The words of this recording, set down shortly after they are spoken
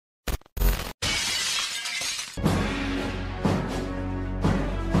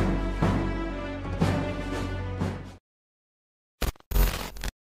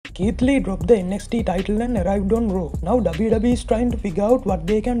Keith Lee dropped the NXT title and arrived on Raw. Now WWE is trying to figure out what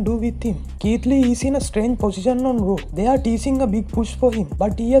they can do with him. Keith Lee is in a strange position on Raw. They are teasing a big push for him,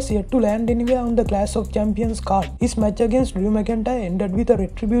 but he has yet to land anywhere on the Clash of Champions card. His match against Drew McIntyre ended with a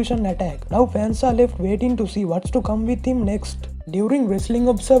retribution attack. Now fans are left waiting to see what's to come with him next. During Wrestling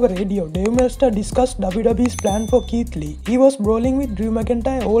Observer Radio, Dave Meltzer discussed WWE's plan for Keith Lee. He was brawling with Drew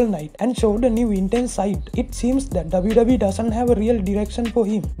McIntyre all night and showed a new intense side. It seems that WWE doesn't have a real direction for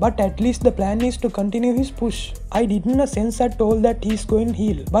him, but at least the plan is to continue his push. I didn't sense at all that he's going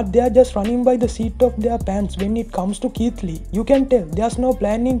heel, but they are just running by the seat of their pants when it comes to Keith Lee. You can tell there's no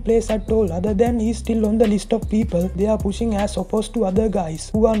plan in place at all other than he's still on the list of people they are pushing as opposed to other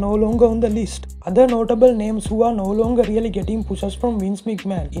guys who are no longer on the list. Other notable names who are no longer really getting pushes from Vince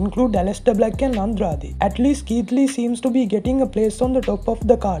McMahon include Aleister Black and Andrade. At least Keith Lee seems to be getting a place on the top of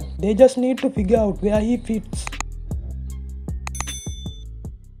the card. They just need to figure out where he fits.